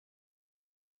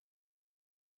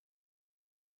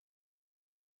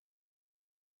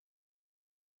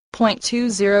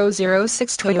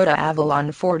2006 Toyota Avalon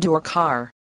 4-door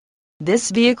car. This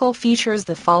vehicle features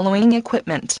the following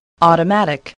equipment: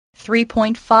 automatic,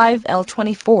 3.5 L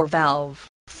 24-valve,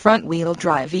 front-wheel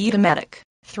drive automatic,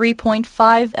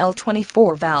 3.5 L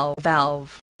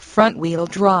 24-valve, front-wheel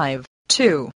drive,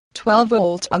 2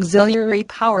 12-volt auxiliary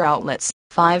power outlets,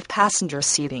 5 passenger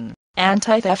seating,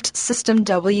 anti-theft system,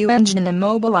 W engine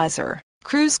immobilizer,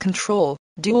 cruise control,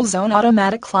 dual-zone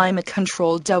automatic climate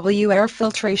control, W air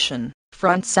filtration,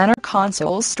 front center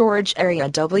console storage area,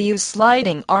 W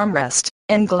sliding armrest,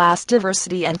 and glass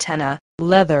diversity antenna,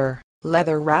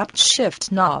 leather-wrapped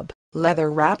shift knob,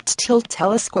 leather-wrapped tilt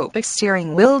telescopic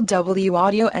steering wheel, W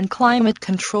audio and climate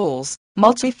controls,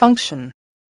 multifunction.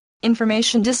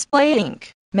 Information display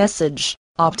ink, message,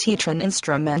 Optitron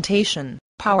instrumentation,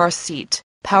 power seat,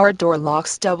 power door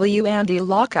locks, W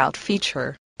anti-lockout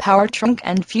feature, power trunk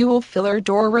and fuel filler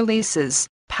door releases,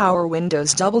 power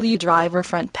windows, W driver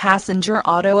front passenger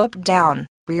auto up down,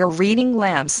 rear reading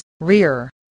lamps, rear